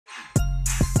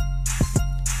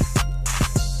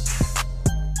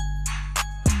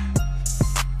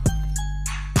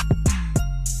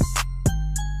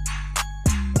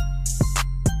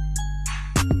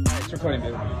recording,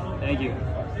 baby. Thank you.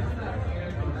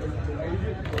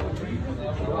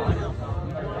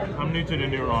 I'm new to the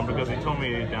new ROM because they told me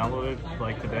to download it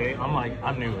like today.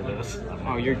 I'm new to this.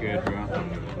 Oh, you're good, bro.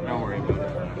 Don't worry about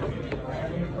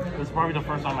it. This is probably the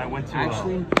first time I went to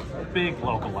a big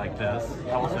local like this.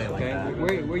 I will say it like that.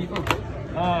 Where are you from?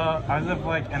 I live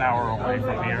like an hour away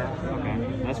from here. Okay,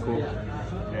 that's cool.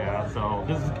 Yeah, so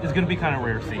this is gonna be kind of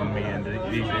rare seeing me in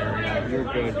these areas. You're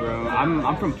good, bro.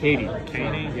 I'm from Katy.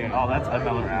 Katy? Yeah. Oh, that's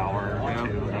another hour or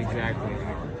two. Exactly.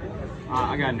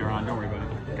 I got Neuron. Don't worry about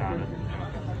it. Got it.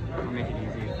 I'll make it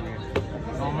easy for you.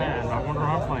 Oh man, I wonder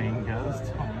how I'm playing, guys.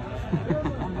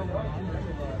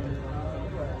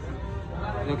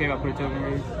 Is it okay if I put a token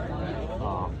ready?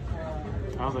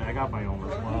 I was like, I got my own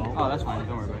as well. Oh, that's fine.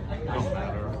 Don't worry about it. Don't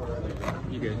matter.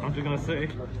 You good? I'm just gonna say,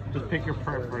 just pick your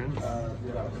preference.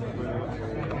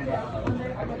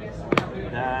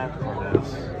 That or this.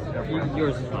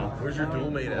 Yours is fine. Where's your dual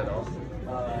mate at, Austin?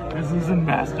 This isn't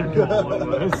Master Duel,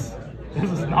 Lewis. This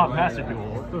is not Master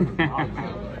Duel.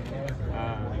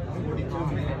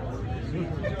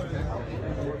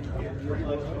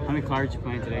 How many cards you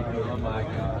playing today? Oh my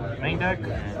god. Main deck,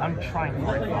 I'm trying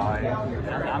 45.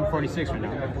 I'm 46 right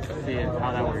now. See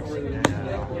how that works.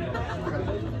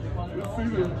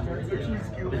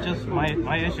 It's just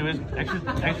my issue is extra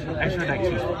deck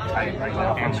is tight right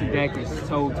now. Extra deck is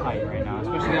so tight right now,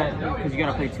 especially because you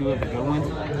gotta play two of the good ones.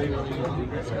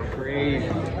 That's crazy.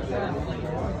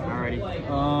 Alrighty.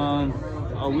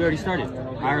 Oh, we already started.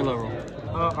 High or low roll?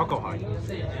 I'll go high.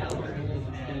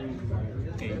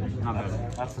 8. Not bad.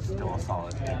 That's still a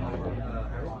solid 8.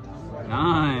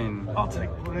 9. I'll take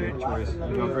it. Good choice.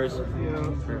 You go first? Yeah.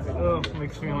 Perfect. Oh,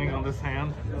 mixed feeling on this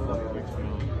hand.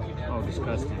 Oh,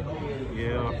 disgusting.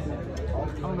 Yeah.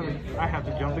 I have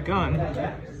to jump the gun.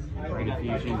 Brain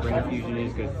Fusion. Brain Fusion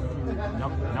is good.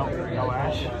 Nope, no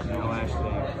ash. No ash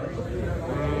today.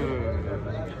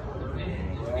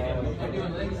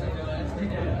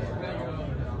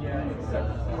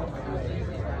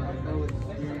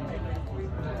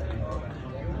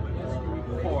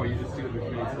 Oh, you just see the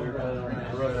mechanics there.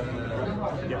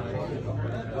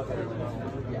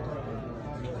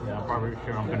 Yeah, I'm probably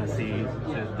sure I'm gonna see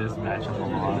this match a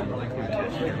lot. Like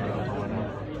catch heroes or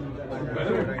whatever.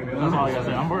 That's all I gotta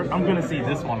say. I'm gonna see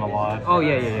this one a lot. Oh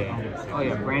yeah. Oh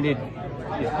yeah, Branded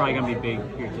is probably gonna be big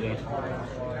here today.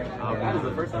 Albion.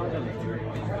 The first Albion.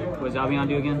 What does Albion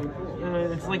do again?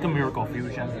 It's like a miracle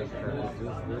fusion.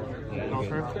 No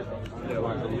sure. Yeah, well,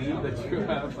 I believe that you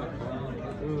have.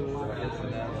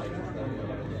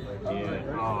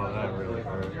 Yeah. Oh, that really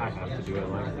hurt. I have to do it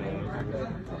like that.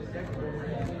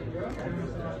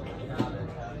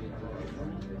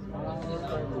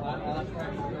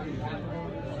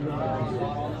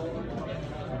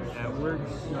 That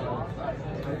works.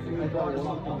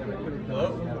 Hello?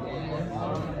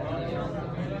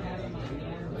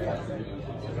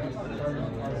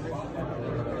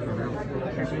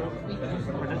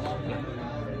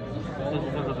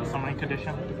 Because of the summoning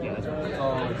condition? Yeah, that's right.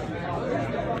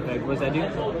 Like, what does that do?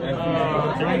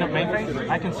 During the main phase,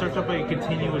 I can search up a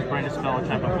continuous branded spell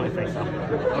attack and play face up.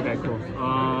 Okay, cool. I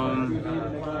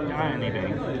don't need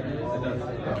any.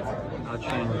 I'll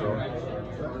change it.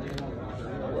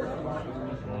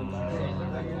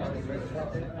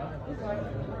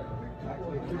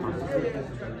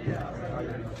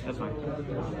 That's fine.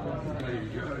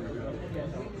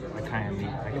 I kind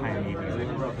of need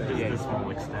these. This small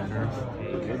extenders.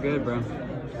 Hey, you're good, bro.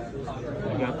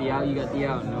 You got the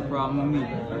out, no problem with me.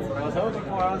 That's what I was hoping for.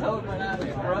 I was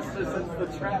hoping for us to sense the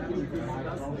trap.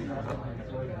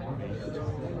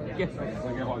 Yeah.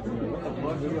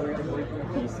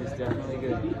 Peace is definitely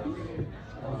good.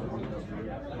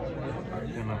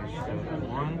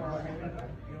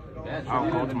 I'll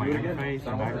go to my end phase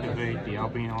and activate the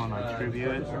Albion I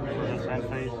tribute for this end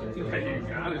phase.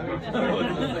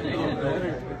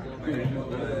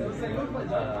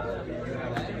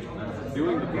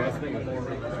 Doing the best thing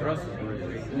for us.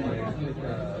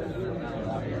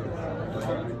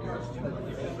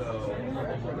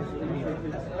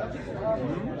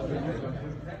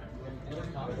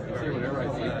 Whenever I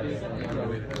see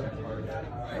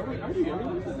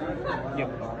Yep.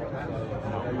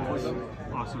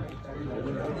 Awesome.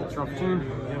 Draw for turn.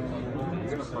 Yep.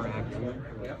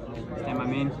 Stand by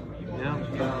main. Yeah.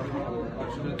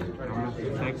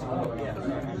 Text.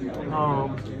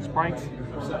 Spright.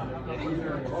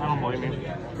 I don't blame you.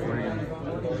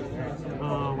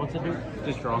 What's it do?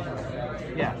 Just draw.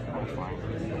 Yeah, that's fine.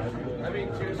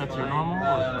 That's your normal or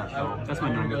special? That's my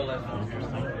normal.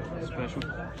 Interesting. Special.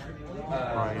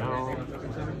 Cryo.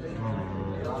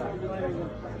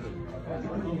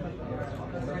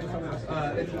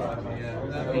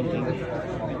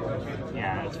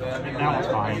 Yeah, that one's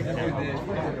fine.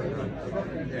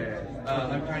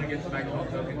 I'm trying to get spectral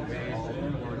tokens made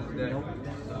for this deck.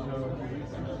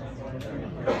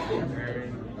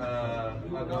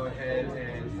 I'll go ahead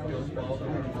and still spell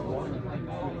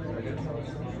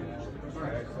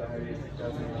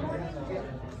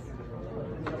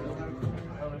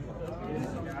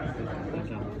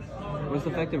What's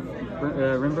the effect of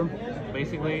Rimbrum?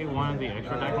 Basically, one of the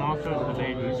extra deck monsters, if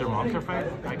they use their monster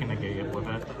effect, I can negate it with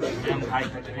it.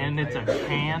 And it's a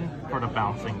can for the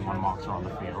bouncing one monster on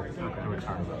the field to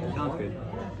return. Sounds good.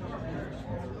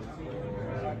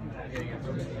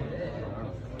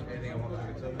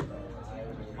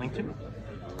 LinkTree?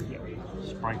 Yeah.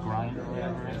 Spright grind or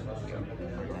whatever.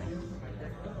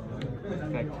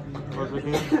 Effect. What's it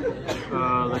do?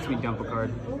 Lets me dump a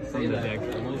card from the deck.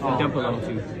 Dump a level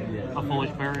 2. A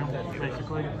foolish burial,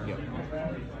 basically? Yep.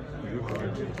 You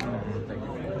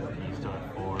still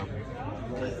have 4.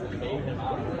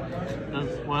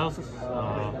 What else is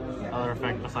other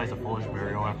effect besides a foolish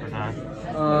burial after that?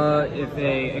 If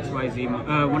a XYZ,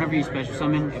 whenever you special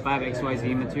summon, if I have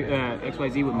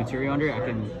XYZ with material under it, I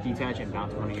can detach and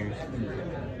bounce one of yours.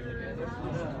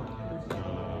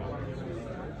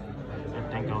 I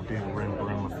think I'll do the Rim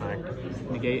Broom effect.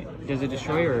 Negate. Does it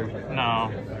destroy or?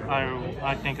 No,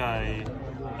 I think at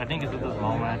this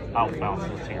moment I'll bounce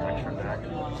this to your extra deck.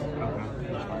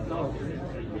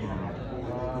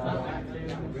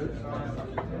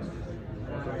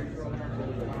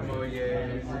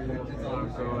 I'll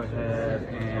go ahead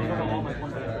and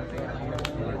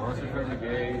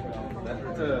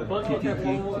TTT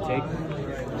to take.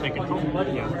 Take control?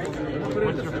 Yeah.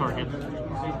 What's your target?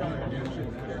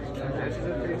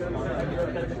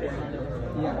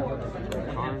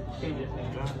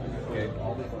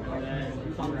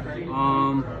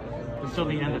 It's still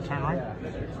the end of turn, right?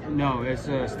 No, it's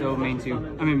still main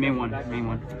 2. I mean main 1. Main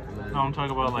 1. No, I'm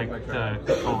talking about like the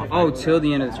control effect. Oh, till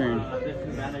the end of the turn.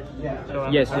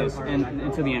 Yes, and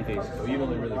until the end phase.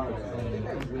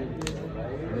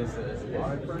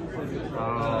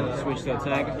 Switch to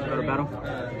attack, go to battle.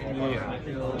 Yeah.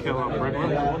 Kill a red one.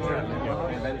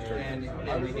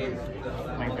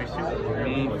 Main phase 2.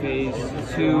 Main phase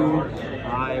 2.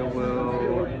 I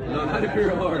will go ahead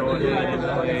and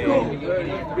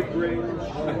play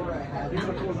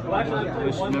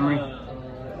Wish Memory.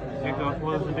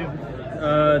 What does it do?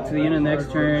 To the end of the next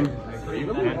turn.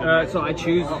 So I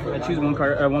choose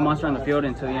one monster on the field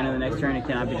until the end of the next turn. It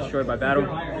cannot be destroyed by battle.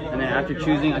 And then after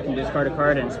choosing, I can discard a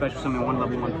card and special summon one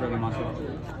level 1 Purrely monster.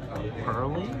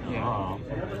 Purrely? Yeah.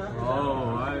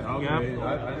 Okay.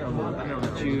 Yep.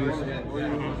 Choose,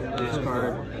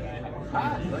 discard. I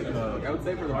would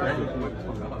say for the first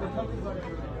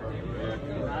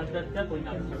That's definitely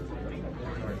not.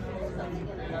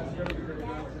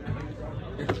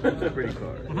 That's a pretty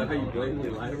card. Is that how you blatantly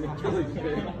lie to me?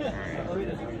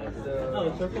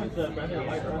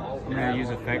 I'm gonna use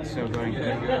effects, so going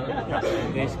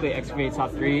to basically excavate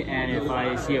top 3, and if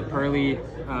I see a Purrely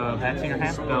That's in your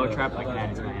hand? spell trap, I can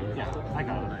add it to my hand. Yeah, I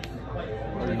got it.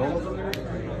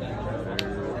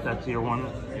 That's your one.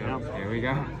 Yeah. There we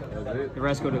go. The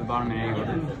rest go to the bottom in any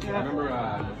order. Remember,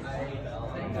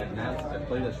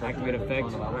 Activate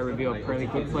effect, I reveal Purrely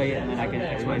quick play, and then I can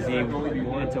XYZ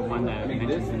into one that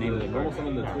mentions the name of the card.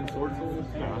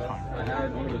 Yeah, that's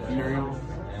fine. Material.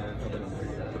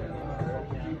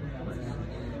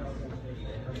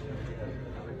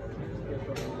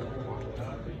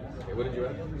 Okay, what did you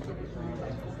add?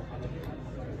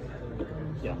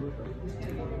 Yeah.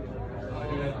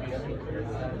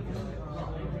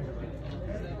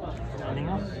 Anything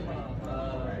else?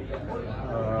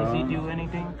 Does he do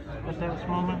anything at this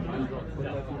moment?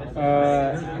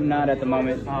 Not at the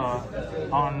moment.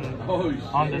 On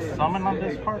the summon on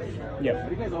this part? Yep.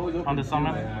 On the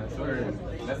summon?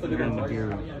 You're in the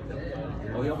bureau.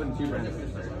 Only open 2 random.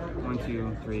 1,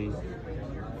 2, 3,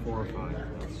 4, 5.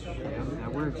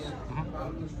 That works.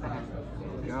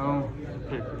 There we go.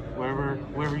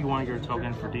 Wherever you want your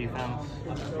token for defense.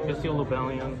 Castile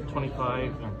Rebellion,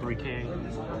 25 and 3k.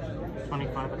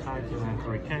 25 attacks and then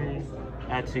 3k.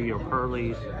 Add to your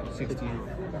Purrely's 16.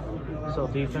 So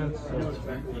defense is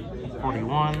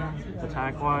 41.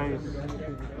 Attack wise,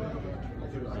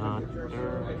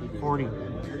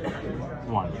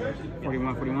 41.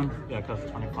 41. Yeah, because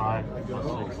 25 plus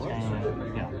 16.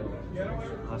 Yeah.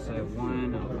 Plus I have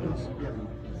 1.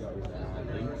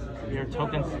 Your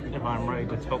tokens, if I'm right,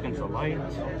 the tokens are light.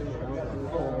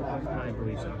 I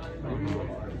believe so.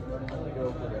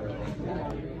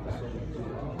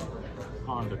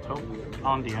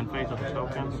 on the end phase of the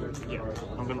token. Yeah.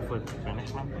 I'm gonna flip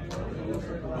Banishment.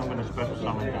 I'm gonna special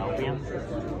summon Albion.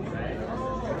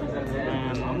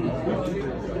 And I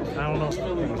don't know.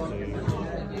 Let me see.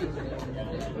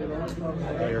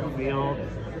 Airfield.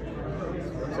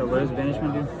 So what does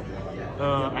banishment do?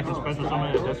 I can special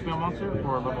summon a Despia monster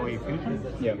for a level 8 fusion.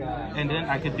 Yeah. And then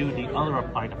I could do the other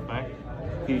applied effect.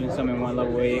 Fusion summon one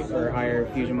level 8 or higher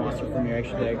fusion monster from your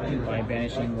extra deck by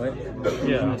banishing what?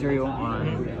 Fusion material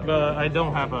on. But I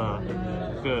don't have a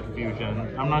good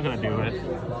fusion. I'm not gonna do it.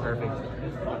 Perfect.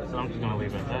 So I'm just gonna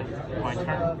leave it at that. My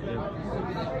turn.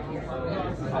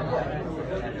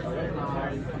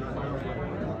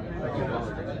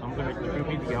 I'm gonna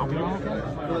tribute the Albion.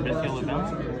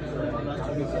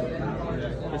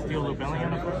 Bestial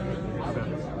Lubellion effect.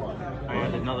 I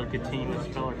had another Katine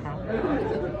Speller Crown.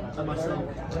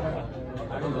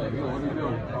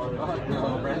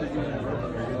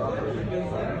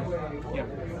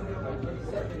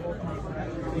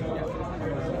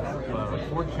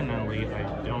 Unfortunately, I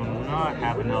do not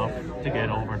have enough to get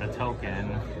over the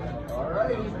token.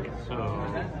 So,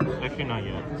 actually not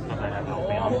yet, because I have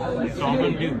Albion. So I'm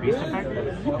going to do Beast Effect.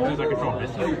 Since I control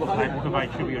Bestial, if I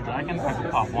tribute a dragon, I can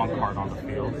pop one card on the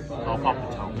field. So I'll pop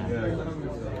the token.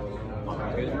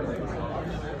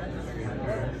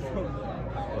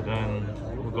 But then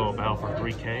we'll go about for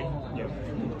 3K. Yep.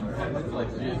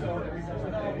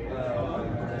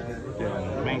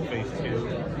 Then main phase 2,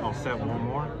 I'll set one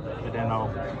more, and then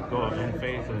I'll go up in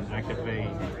phase and activate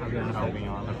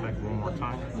Albion effect one more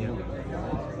time. Yep.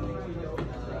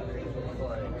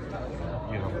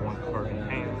 You have one card in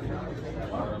hand.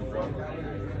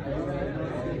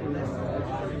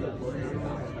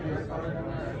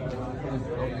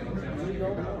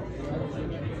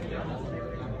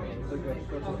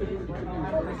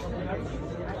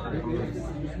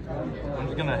 I'm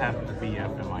just gonna have the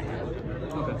BF in my hand.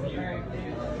 Okay.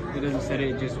 It doesn't set it,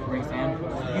 it just brings to hand?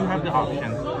 You have the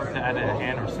option to add it a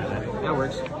hand or set it. That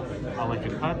works. I'll let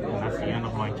you cut, and that's the end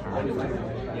of my turn. Yep,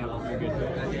 you're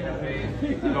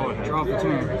good. Go ahead. Draw for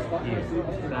turn. Yeah.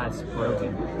 That's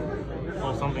broken.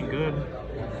 Well, something good.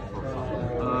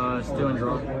 Still in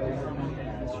draw.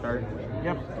 Start.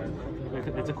 Yep.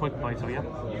 It's a quick play, so yep.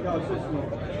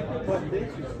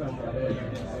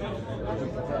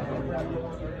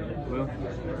 Blue.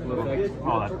 Blue effect.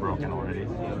 Oh, that's broken already.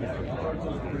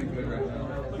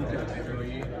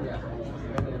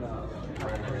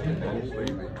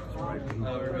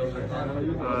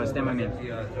 Stand by me.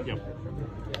 Yep.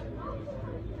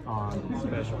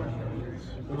 Special.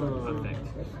 Effect.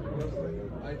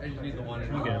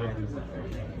 You get it.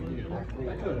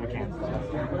 I can't.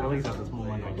 At least at this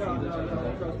moment I can't.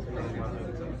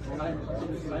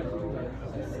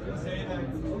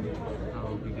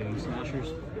 I'll be getting smashers.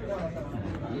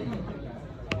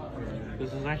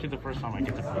 This is actually the first time I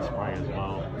get to play Spright as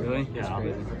well. Really? Yeah.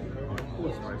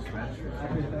 That's crazy.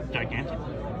 Gigantic.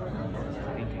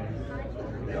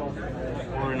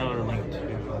 Or another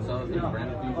LinkTree.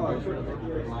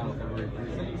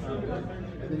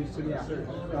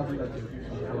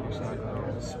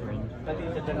 Spring.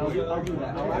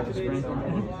 Spring.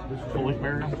 Foolish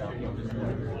Barrier.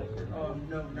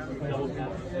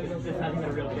 Just having a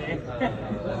real day.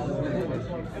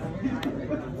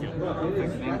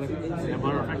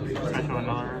 Nibbler effect. Special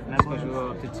another Nibbler. Special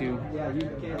up to 2.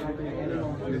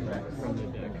 From the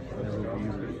deck.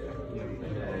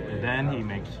 And then he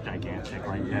makes gigantic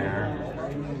right there.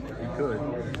 You could.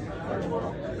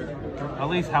 At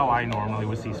least how I normally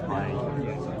would see Spright.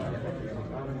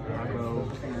 I'll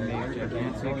go make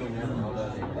gigantic.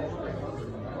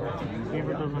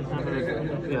 Fever doesn't have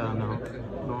it. Yeah, no.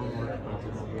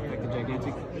 Effect the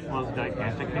gigantic. What was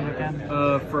gigantic thing again?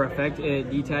 For effect, it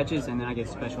detaches and then I get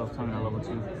special summon at level 2.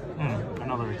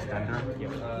 Another extender.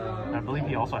 Yep. I believe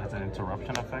he also has an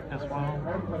interruption effect as well.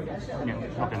 No.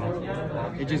 Okay, no.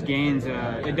 It just gains,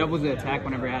 it doubles the attack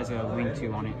whenever it has a wing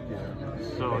 2 on it.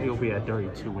 So he'll be at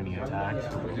 32 when he attacks.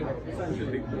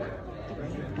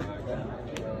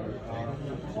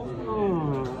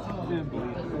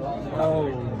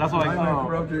 Oh, that's what I thought.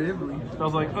 I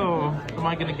was like, oh, am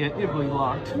I gonna get Ibly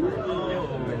locked?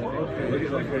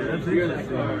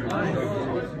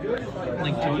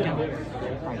 Link 2 again.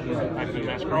 Active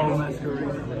Masquerade.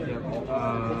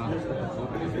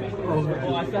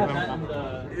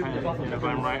 If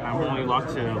I'm right, I'm only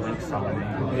locked to Link Summon.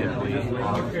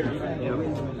 Yep.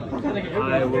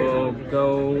 I will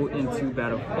go into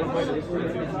battle.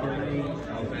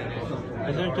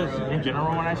 Is it just in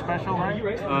general when I special, right?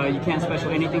 You can't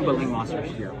special anything but Link monsters.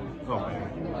 Oh.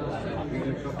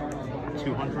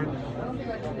 200.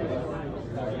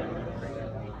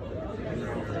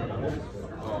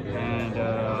 And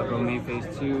phase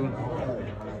 2.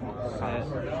 Set.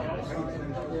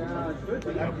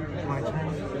 My turn.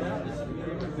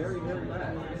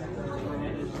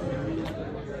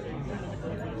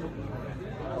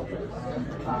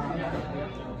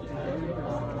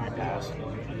 I pass.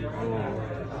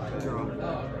 Draw.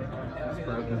 It's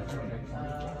broken.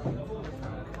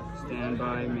 Stand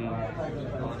by me.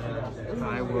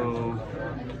 I will.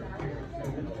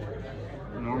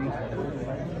 Normal.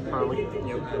 Purrely. Yep.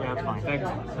 Yeah, that's fine. Effect.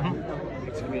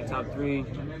 Excavate top 3.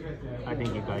 I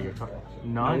think you got your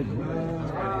none.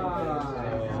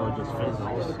 So it just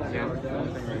fizzles. Yeah.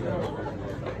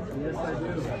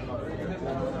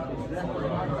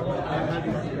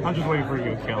 I'm just waiting for you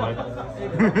to kill it.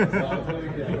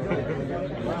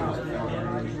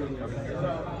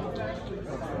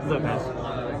 Look, guys.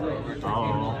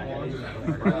 Oh.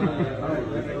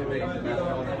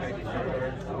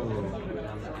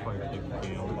 Quite a big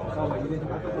deal.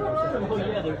 Oh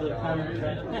yeah, there's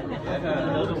like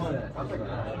another one.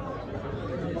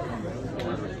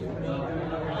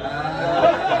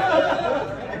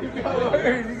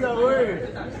 You got words.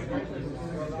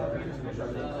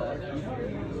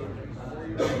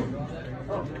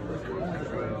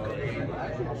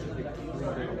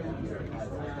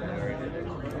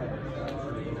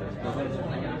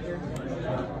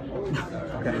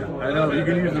 I know, you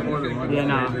can use it more than one. Yeah,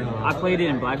 no. I played it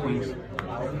in Black Wings.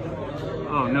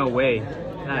 Oh, no way.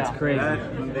 That's crazy.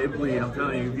 They bleed, I'm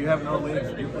telling you. If you have no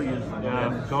wings, they bleed.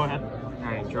 Go ahead.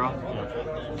 Alright, draw.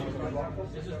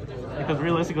 Because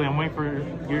realistically,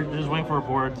 you're just waiting for a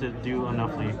board to do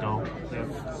enough lethal.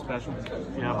 Yep. Special.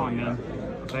 Yeah. Oh, man.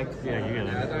 Effect. Yeah, you get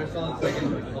it.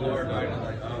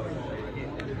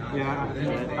 Yeah,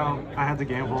 I had to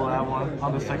gamble that one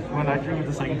on the second when I drew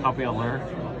the second copy of Alert.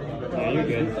 Yeah, you're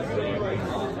good.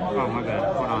 Oh, my bad.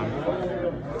 Hold on.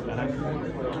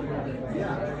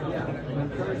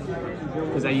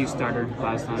 Because I used starter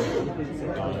last time.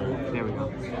 There we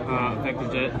go.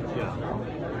 Effective jet. Yeah.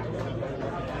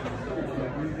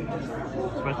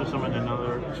 Special summon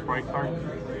another Spright card?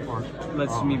 Or,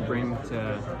 Lets me bring to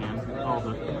hand. Oh,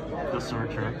 the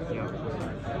Searcher. Yep.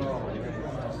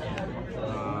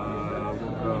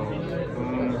 We'll go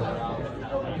boom.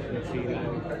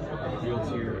 Deal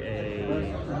to a.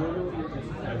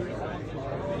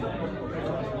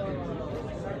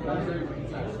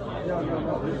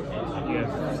 You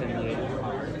have 78.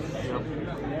 Yep.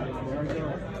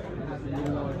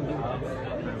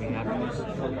 Having happiness.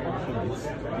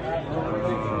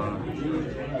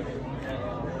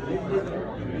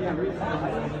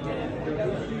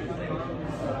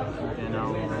 Then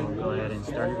I'll go ahead and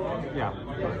start it. Yeah,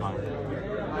 that's fine.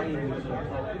 I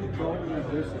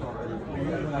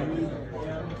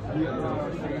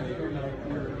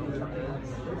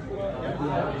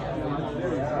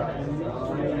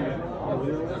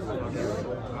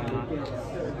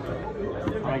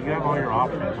mean, you have all your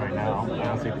options right now. I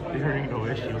don't see there are no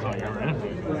issues on your end.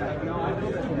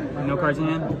 No cards in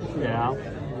hand? Yeah.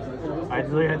 I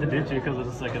really had to ditch you because of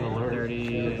the second alert.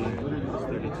 30,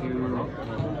 32,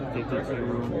 52,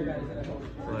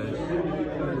 plus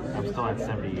I'm still at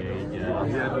 78, yeah.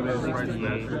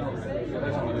 68.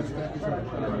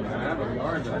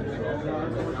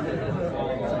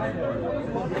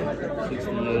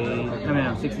 68. I mean,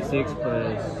 I'm 66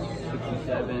 plus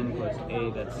 67 plus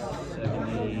 8, that's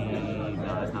 70.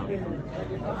 No, that's not enough.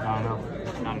 No.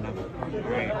 Not enough.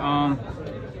 Alright,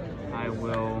 I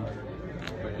will.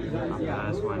 I'll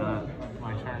pass, why not?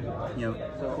 My turn. Yep.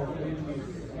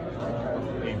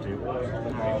 Game 2. Alright,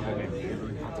 okay.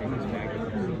 I'll take this back.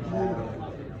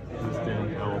 This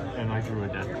didn't help, and I drew a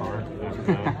death card after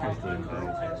that. This didn't help.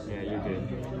 Yeah, you're good.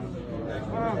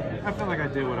 I feel like I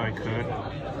did what I could.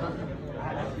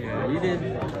 Yeah, you did.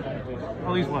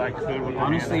 At least what I could with the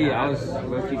Honestly, hand I was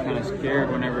low-key kind of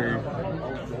scared whenever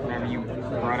you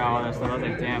brought out all that stuff. I was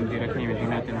like, damn, dude, I can't even do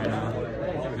nothing right now.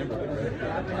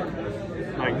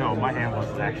 Like, no, my hand was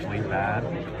actually bad.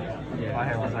 Yeah. My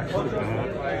hand was actually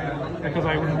bad. Because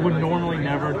I would normally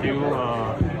never do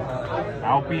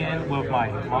Albion with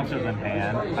my monsters in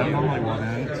hand. I normally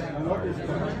wouldn't.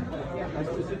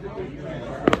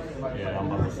 Yeah, I'm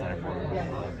about to say for it.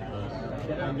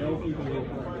 And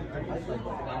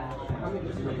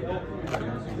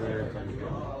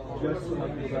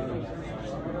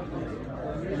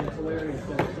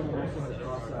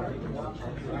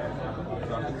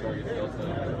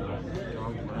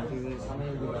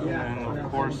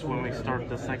of course, when we start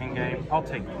the second game, I'll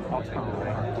take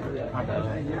away. My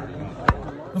bad.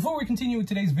 Before we continue with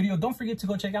today's video, don't forget to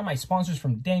go check out my sponsors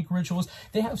from Dank Rituals.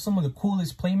 They have some of the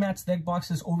coolest playmats, deck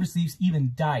boxes, oversleeves,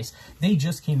 even dice. They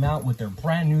just came out with their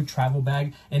brand new travel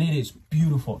bag, and it is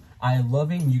beautiful. I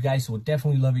love it, and you guys will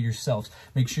definitely love it yourselves.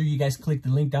 Make sure you guys click the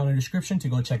link down in the description to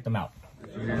go check them out.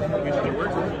 Yeah,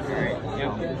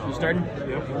 you starting?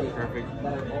 Yep. Perfect.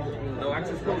 No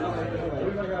access code.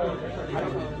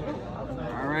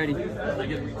 Alrighty.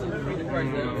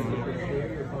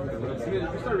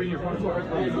 Start reading your phone. Start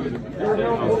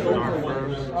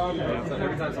first. So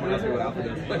every time someone asks me what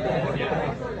alphabet is,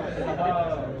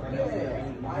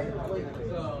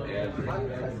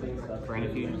 Brand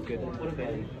new fusion is good. don't click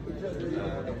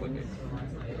it.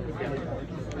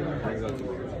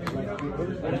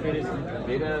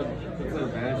 Data, it's an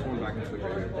advantage when back in quick.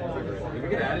 If you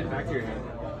can add it back to your hand.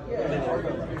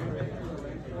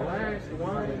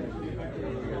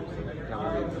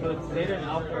 Data and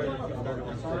alpha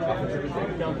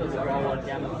Delta's are all on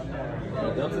gamma.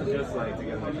 Delta's just like to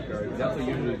get much cards. Delta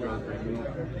usually draws pretty good.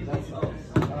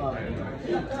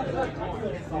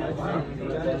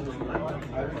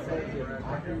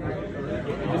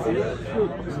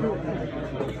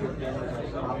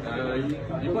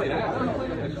 You play that?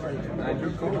 I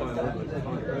drew cool one.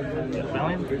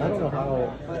 Valiant? I don't know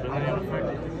how. Valiant effect.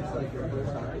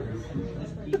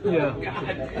 Yeah.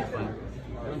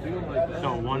 So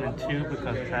 1 and 2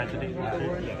 because tragedy. The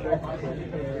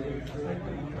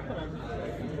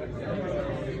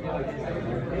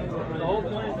whole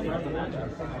point is to run the match.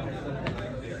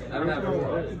 I don't have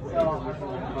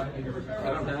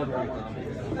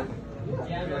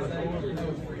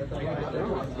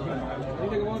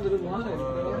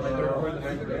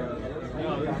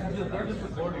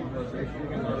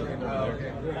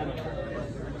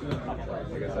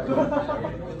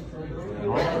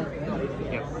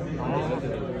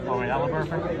Oh, wait,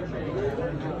 Aliburger?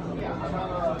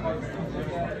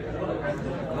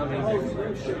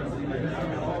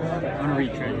 I'm gonna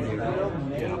read tragedy.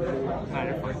 Yeah. Not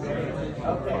your point.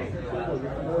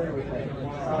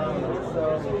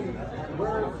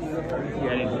 You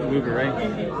added Luger, right?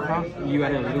 Huh? You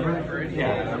added Luger?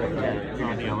 Yeah.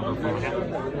 Yeah. The Aliburger.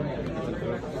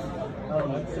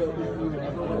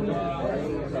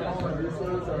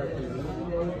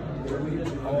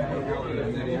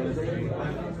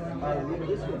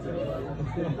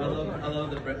 I love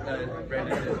the branded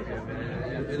Despia,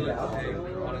 man. It looks sick.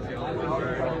 Honestly,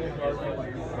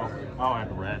 I'll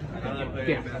add red.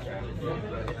 Yeah.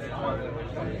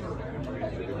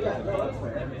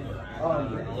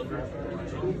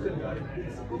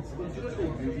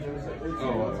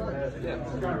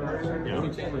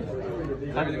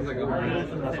 Everything's like over.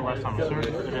 That's the last time I searched,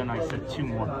 and then I said 2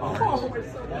 more cards.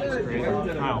 That's great.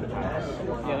 I'll pass.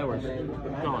 Yeah, that works.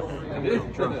 Go.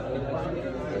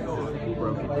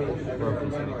 Broken.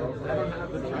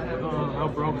 How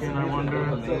broken, I wonder?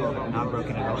 Not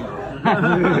broken at all.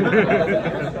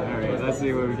 Alright, let's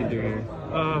see what we can do here.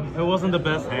 It wasn't the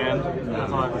best hand.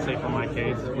 That's all I have to say for my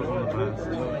case. It wasn't the best.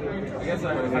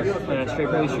 Straight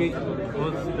Purrely Street?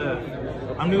 What's the...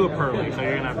 I'm new at Purrely, so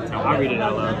you're gonna have to tell me. I'll read it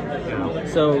out loud. Yeah.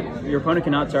 So, your opponent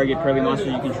cannot target Purrely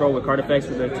monsters you control with card effects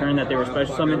for the turn that they were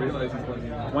special summoned.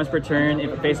 Once per turn,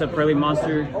 if a face-up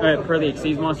Purrely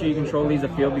exceeds monster you control leaves the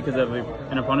field because of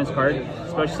an opponent's card,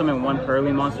 special summon 1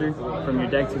 Purrely monster from your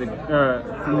deck to the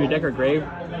from your deck or grave.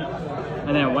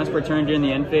 And then once per turn during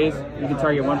the end phase, you can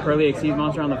target 1 Purrely exceeds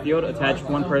monster on the field, attach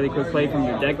 1 Purrely quick play from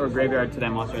your deck or graveyard to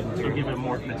that monster. To give it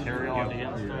more material on the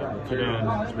end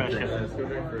special.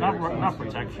 Not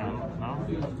protection, no?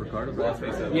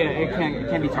 Yeah, it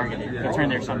can be targeted. The turn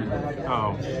they're summoned.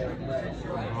 Oh.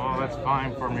 Well, that's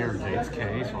fine for Mirror Jade's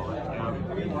case.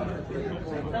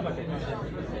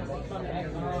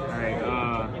 Alright,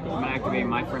 I'm gonna activate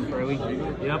my friend Purrely.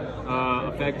 Yep.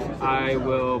 Effect, I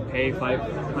will pay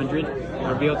 500,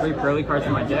 reveal 3 Purrely cards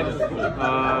from my deck,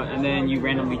 and then you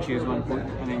randomly choose 1,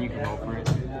 and then you can roll for it.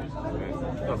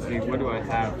 Let's see, what do I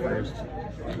have first?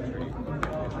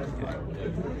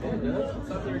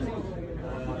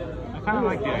 I kind of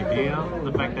like the idea,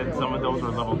 the fact that some of those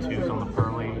are level 2s on the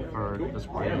Purrely for the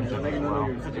Spright as well.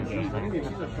 It's interesting.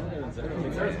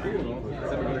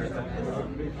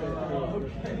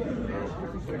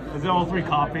 Is it all 3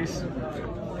 copies?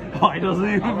 Why does it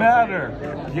even matter?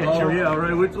 Oh yeah,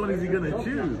 right. Which one is he gonna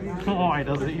choose? Why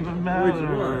does it even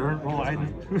matter? Why?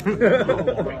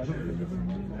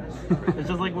 It's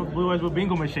just like with Blue Eyes with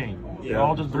Bingo Machine. Yeah. They're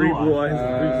all just 3 blue eyes.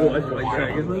 eyes, 3 blue eyes, white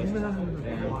dragon.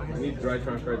 I need dry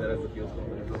trump card that has the field.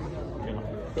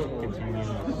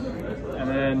 And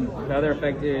then the other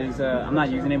effect is, I'm not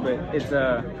using it, but it's if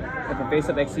a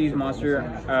face-up exceeds monster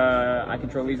I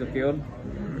control leaves the field,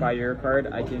 buy your card,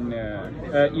 I can,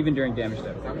 even during damage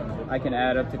step, I can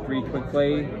add up to 3 quick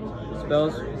play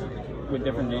spells with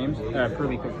different names,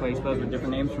 Purrely quick play spells with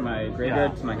different names from my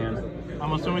graveyard to my hand.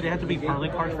 I'm assuming they have to be Purrely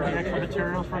cards for the extra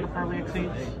materials for the Purrely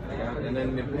Exceeds? And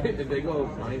then if they go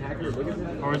Mind Hacker, look at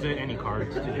this. Or is it any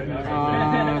cards?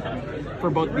 For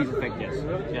both of these effects, yes.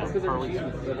 Yeah, Purrely.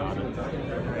 Got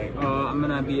it. I'm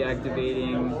gonna be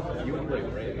activating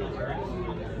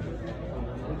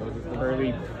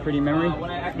Purrely Pretty Memory.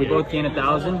 We both gain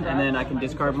 1,000, and then I can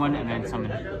discard one and then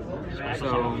summon it.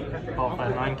 So off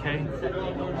at 9K.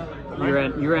 you're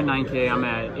at 9K. I'm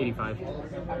at 85.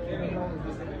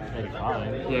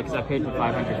 85. Yeah, because I paid for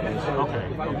 500 for this. Okay.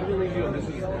 This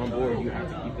is on board. You have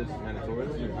to keep this mandatory.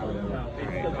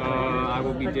 I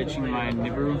will be ditching my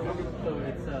Nibiru.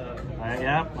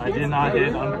 Yeah, I did not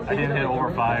hit. I didn't hit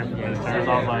over 5 turns. I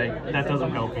was like, that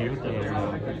doesn't help you.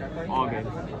 All good.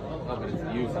 Oh, but it's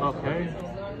used. Okay.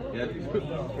 Yeah,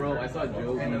 bro, I saw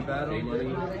Joe beat J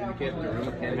Money.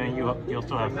 And then you'll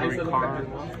still have 3 cards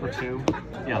for 2.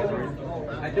 Yeah, 3.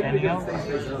 Anything else?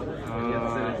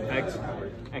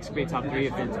 Excavate top 3.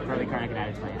 If it's a Purrely card, I can add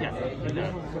it to my hand.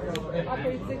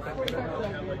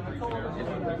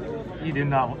 Yeah. You did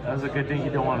not. That's a good thing.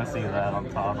 You don't want to see that on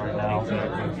top right now.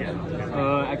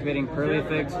 Activating Purrely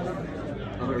effects.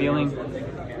 Revealing.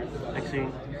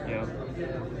 Exceed. Yeah.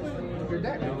 What's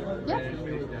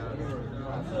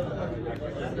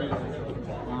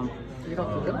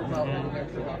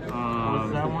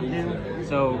that one do?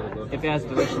 So if it has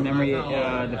Delicious Memory,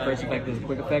 the first effect is a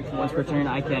quick effect. Once per turn,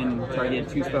 I can target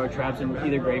 2 spell traps in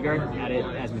either graveyard, add it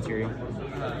as material.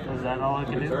 Is that all I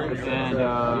can do? And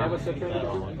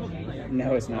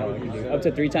no, it's not all I can do. Up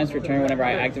to 3 times per turn, whenever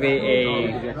I activate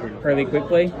a Purrely quick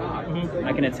play,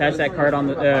 I can attach that card on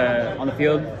the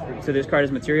field to this card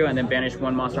as material, and then banish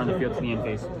 1 monster on the field to the end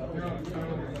phase.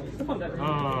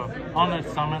 On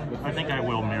its summon, I think I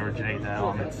will Mirror Jade that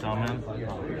on its summon.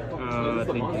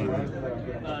 Thinking.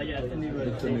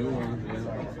 It's a new one.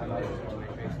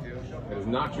 It is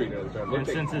not treated as a card. And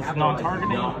since it's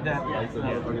non-targeting, you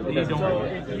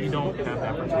don't have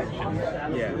that protection.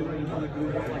 Yeah.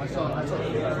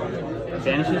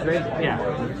 Banishes, right? Yeah.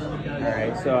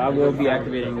 Alright, so I will be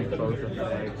activating both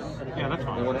effects. Yeah, that's And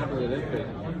fine. what happens with it?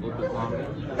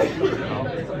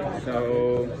 So,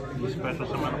 You special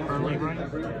summon a Purrely, right?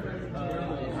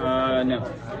 no.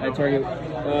 I target,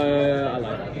 I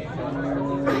like it.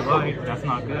 Right, that's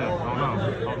not good. Oh no.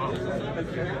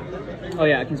 Oh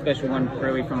yeah, I can special 1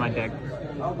 Purrely from my deck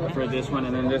for this one,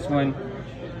 and then this one.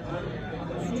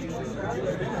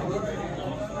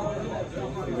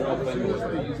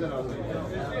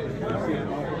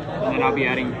 And then I'll be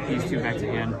adding these 2 back to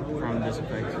hand from this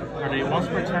effect. Are they once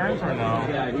per turns or no?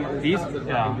 These?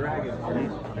 Yeah.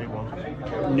 Are they once?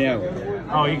 No.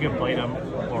 Oh, you can play them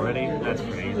already? That's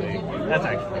crazy. That's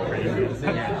actually crazy.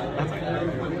 That's like,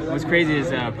 What's crazy is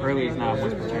Purrely is not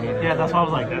once per turn either. yeah, that's why I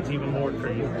was like, that's even more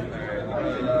crazy.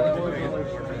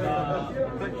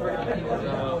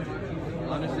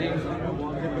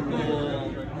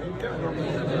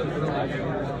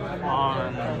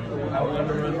 On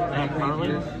Purrely?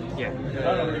 Yeah.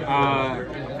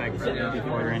 Effects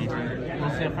before or anything.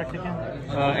 What's the effect again?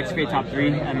 Excavate top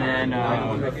 3, and then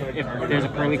if there's a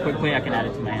Purrely quick play, I can add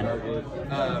it to my hand.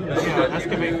 Yeah,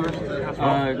 excavate first. That's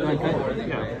fine. Go ahead.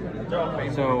 Yeah.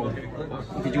 So,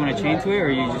 did you want to chain to it,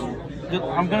 or you just?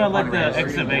 I'm gonna let the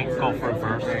excavate go for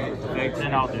first.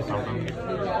 Then I'll do something.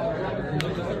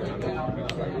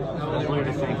 Play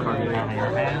the same card you have in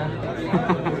your hand.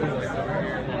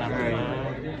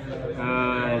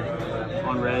 Alright.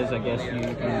 On res, I guess you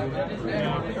can.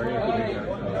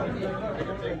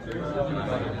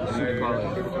 Super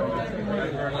quality.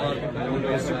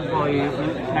 Super quality.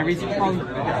 Can I read super quality?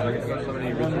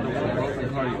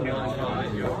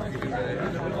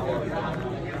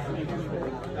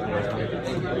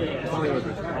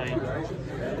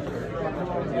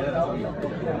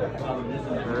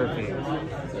 Perfect.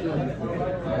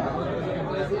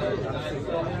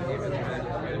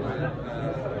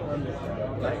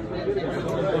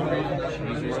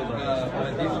 Jesus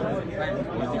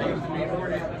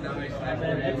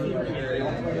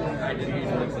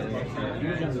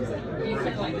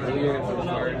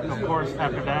Of course,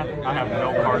 after that, I have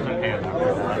no cards in hand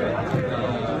after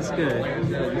that. That's good.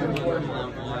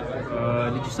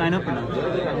 Did you sign up or not?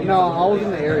 No, I was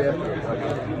in the area.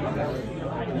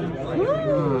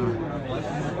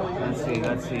 Let's see.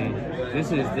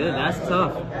 That's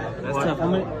tough. That's tough. How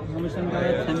much time do I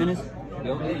have? 10 minutes?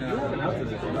 We'll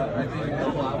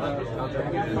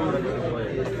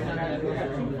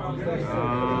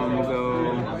go.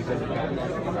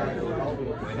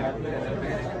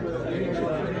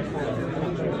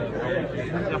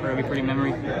 Purrely pretty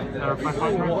memory. Or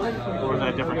 500? Or is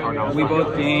that a different card now? We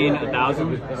both gain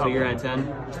 1,000, so you're at 10.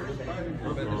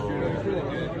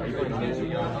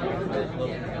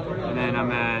 And then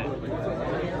I'm at.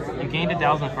 You gained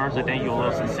 1,000 first, and then you'll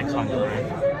lose 600, right?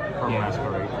 For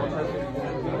Masquerade.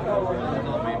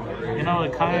 You know,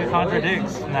 it kind of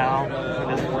contradicts now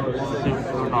with this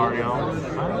scenario.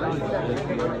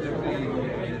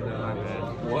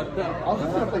 What the? I'll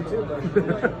just want to play too.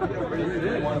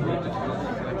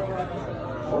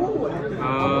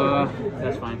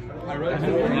 That's fine.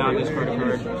 Now discard a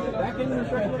card.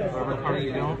 Whatever card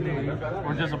you don't need.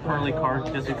 Or just a Purrely card,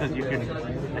 just because you can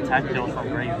attack those from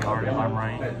graveyard, if I'm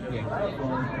right.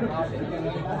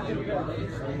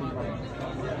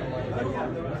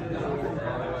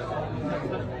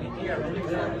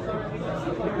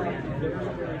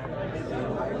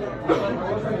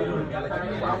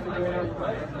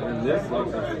 And this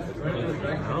looks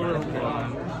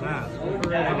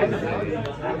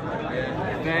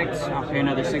Effect, I'll pay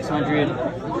another 600.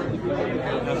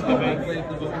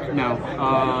 No,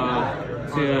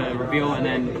 to reveal and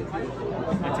then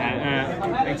attack,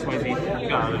 XYZ.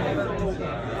 Got it.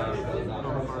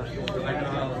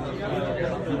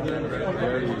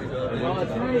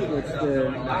 What's the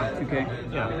 2K?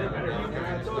 Yeah.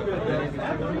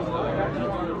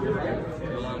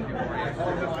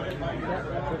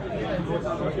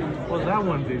 What's that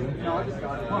one do?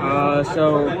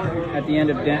 So at the end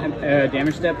of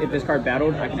damage step, if this card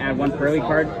battled, I can add one Purrely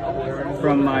card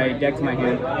from my deck to my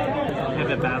hand. If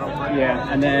it battle?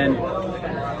 Yeah, and then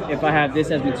if I have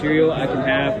this as material, I can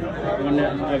have one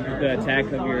of the attack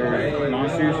of your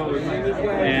monsters,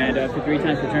 and up to 3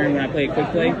 times per turn when I play a quick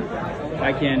play,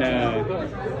 I can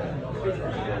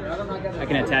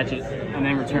attach it and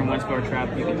then return one spell trap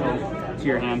you control to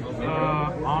your hand.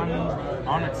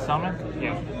 On its stomach?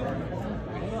 Yeah.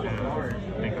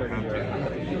 I think I have to.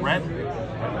 Red?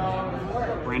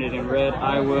 Branded in red.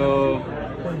 I will.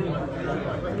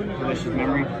 Delicious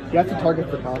memory. You have to target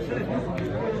for cost.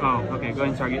 Oh, okay. Go ahead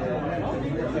and target.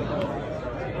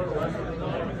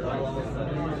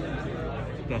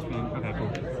 Despia. Okay,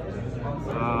 cool.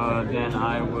 Then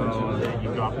I will. You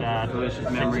drop that. Delicious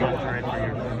memory.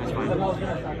 That's fine.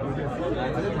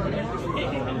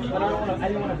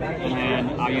 And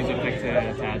then I'll use effect to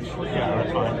attach. Yeah,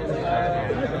 that's fine.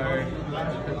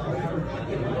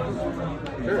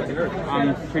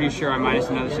 I'm pretty sure I minus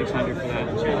another 600 for that.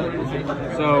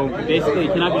 So basically,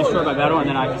 it cannot be destroyed by battle, and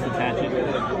then I just attach it.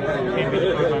 Can't be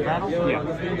destroyed by battle? Yeah.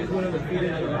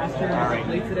 Alright.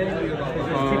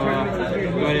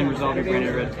 Go ahead and resolve your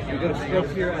branded red. You go up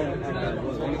here and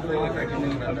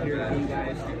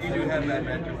you do have that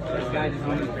magic. This guy just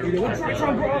wanted to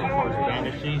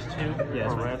Banish these two? Yes.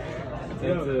 For red?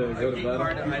 go to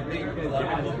battle. I think a lot of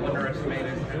people underestimate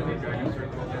it.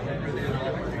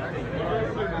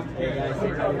 Hey guys, say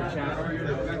hi to the chat.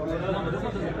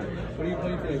 What are you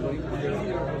playing today, buddy?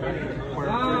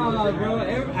 Ah, bro, I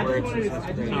just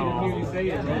wanted to hear you say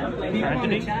it, man. Like, people on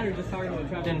the chat are just talking about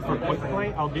traffic. Then for quick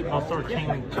play, I'll start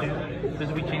chaining 2. This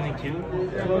will be chaining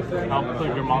 2. I'll put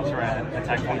your monster at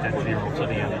attack point at 0 to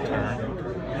the end of the turn.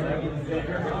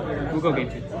 We'll go game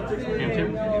 2. Game 2?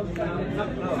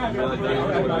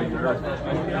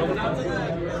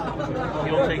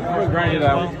 You'll take first grind as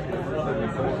well?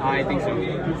 I think so.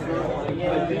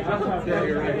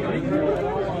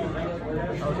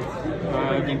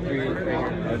 Game 3 right here.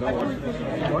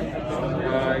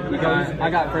 I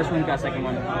got first one, you got second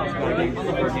one. Let's go to game 3.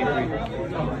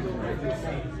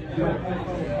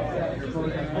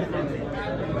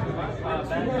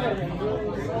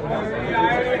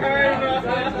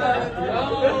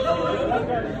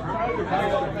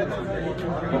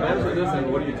 Answer this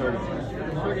and what are you targeting?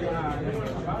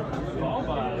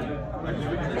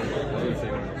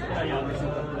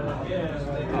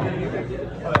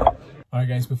 Alright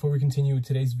guys, before we continue with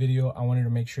today's video, I wanted to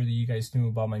make sure that you guys knew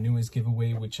about my newest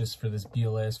giveaway, which is for this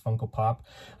BLS Funko Pop.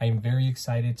 I am very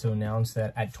excited to announce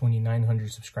that at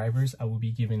 2,900 subscribers, I will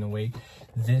be giving away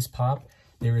this pop.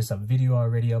 There is a video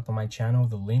already up on my channel.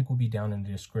 The link will be down in the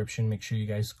description. Make sure you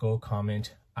guys go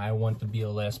comment, I want the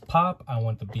BLS pop, I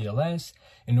want the BLS,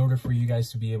 in order for you guys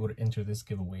to be able to enter this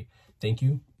giveaway. Thank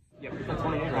you. Yep.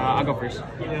 I'll go first.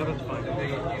 Yeah, that's fine.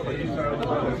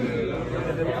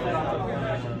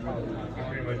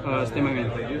 Stay my man.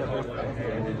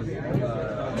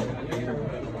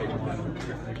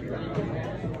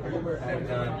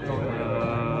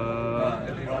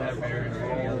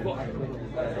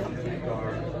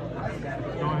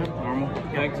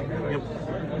 Effect. Yep.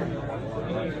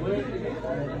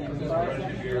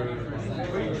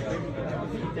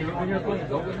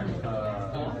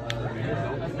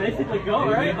 Basically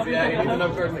go, right? Yeah, even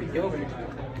up first like kill me.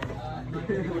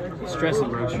 Stress it,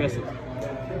 bro. Stress it.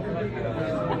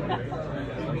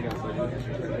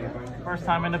 First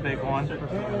time in the big one.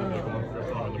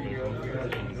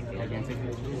 Gigantic.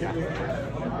 Yeah.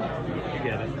 You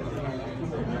get it.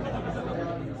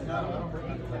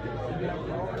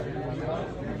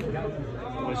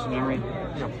 What's the memory?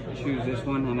 Choose this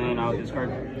one and then I'll discard.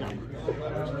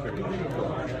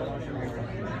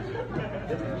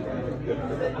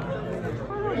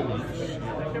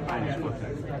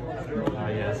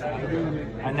 Yes.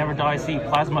 I never die see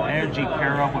plasma energy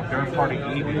pair up with third party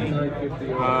EV.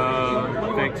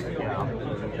 Effect.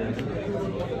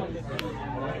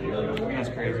 That's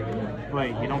crazy.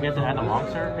 Wait, you don't get to add a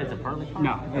monster? Is it Purrely?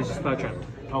 No, it's a spell trap.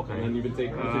 Okay. And you can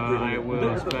take. I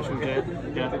will special jet.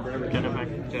 Jet effect. Jet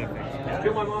effect.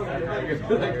 Kill my mom.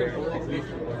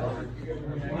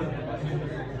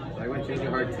 I went changing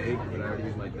hard take, but I already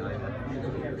used my 9.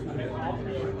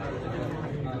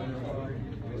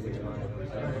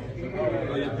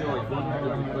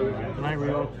 Can I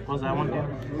real? What was that one do?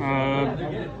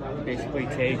 Basically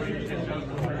take.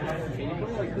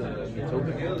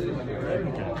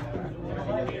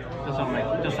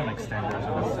 Just some extenders.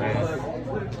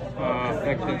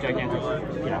 Effective gigantic.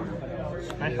 Yeah.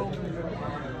 Special?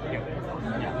 Yep.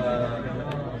 Yeah.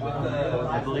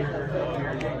 I believe.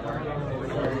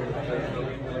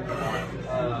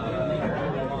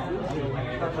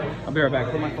 I'll be right back.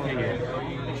 Put my phone. Yeah.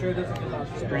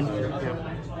 Sprint. Yep.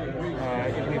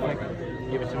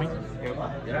 Give it to me. Yep.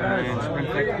 And sprint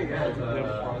effect.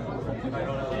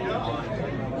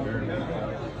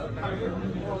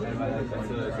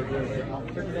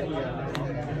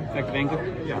 Effective angle?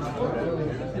 Yeah.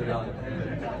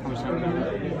 How much time?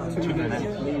 2 minutes.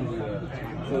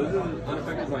 So this is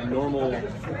unaffected by normal, by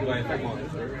effect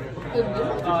monster.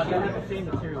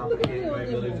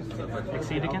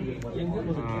 Exceed again?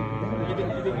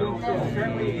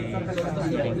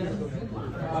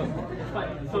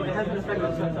 So it has an effect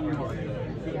on some of your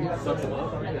Sucks a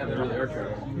lot. Yeah, they're really air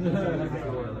travel.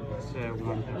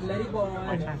 Lady boy.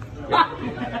 My turn.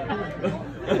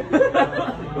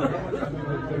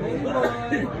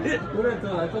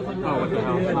 Oh, what the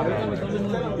hell? My bad.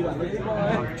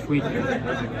 I'm tweaking.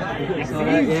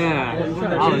 Yeah,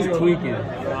 I was tweaking.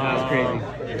 That was crazy.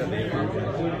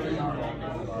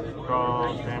 Draw,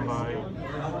 standby.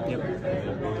 Yep.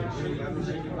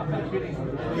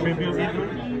 Tribute either?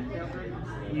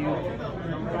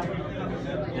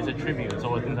 It's a tribute,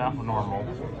 so it's not normal.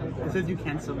 It says you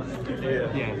can't summon.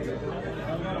 Yeah.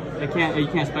 You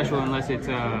can't special unless it's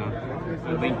a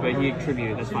link, but he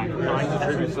tribute. That's fine.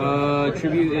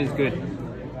 Tribute is good.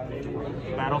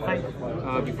 Battle phase?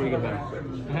 Before you get better.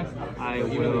 I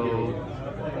will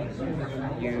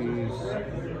use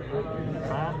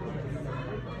Trap,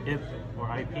 if or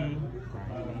IP.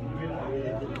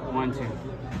 1, 2.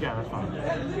 Yeah, that's fine.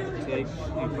 Take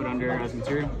and put under as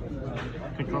material.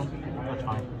 Control, that's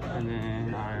fine. And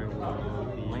then I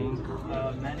will Link.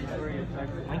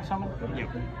 Link summon? Yep.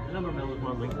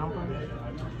 What link number?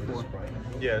 4.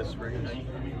 Yeah, Spring.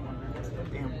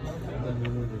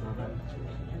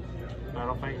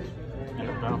 Battle phase?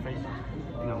 Battle phase?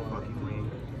 No fucking way.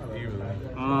 Usually.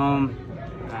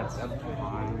 That's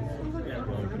fine.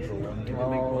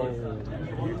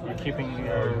 You're keeping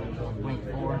your link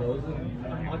 4.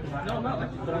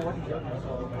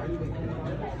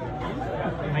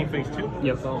 Main phase 2?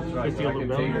 Yep. It's the other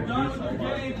belly.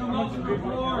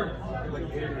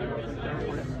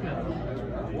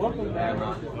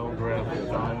 No grab.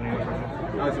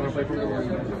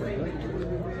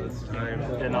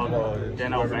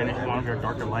 Then I'll banish one of your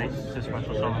darker lights to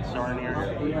special summon Sarnier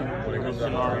in this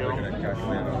scenario.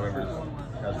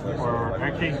 Or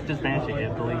actually, just banish it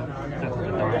easily since it's a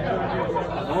dark.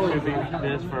 Should be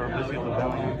this for physical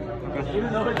rebellion.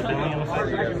 Rebellion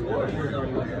effect.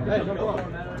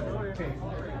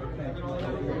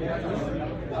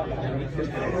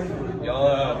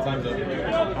 Y'all, time's up.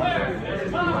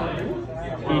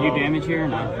 Can you do damage here or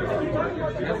not?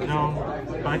 No,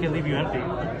 but I can leave you empty.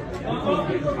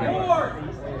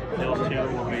 Those 2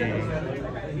 will be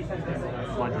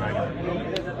Blood Dragon.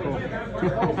 Cool.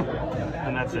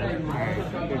 And that's it.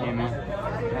 Alright, good game, man.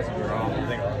 That's a draw.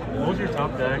 What was your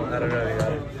top deck? I don't know.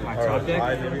 Yeah. My top deck?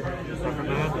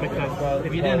 Because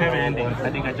if you didn't have an ending, I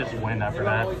think I just win after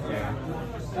that. Yeah.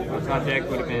 My top deck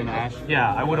would have been Ash.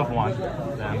 Yeah, I would have won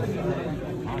then. I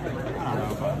don't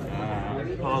know about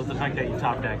that. Well, the fact that you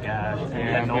top deck Ash.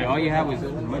 Yeah, but all you have was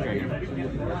Mud Dragon.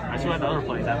 I still had other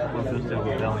plays that was just a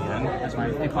Rebellion. That's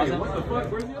right. Hey, pause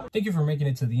it. Thank you for making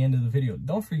it to the end of the video.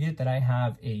 Don't forget that I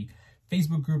have a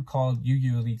Facebook group called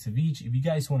YuGiOh Elite Savij. If you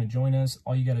guys want to join us,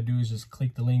 all you got to do is just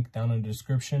click the link down in the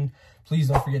description. Please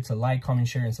don't forget to like, comment,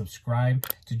 share, and subscribe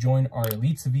to join our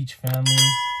Elite Savij family.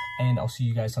 And I'll see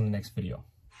you guys on the next video.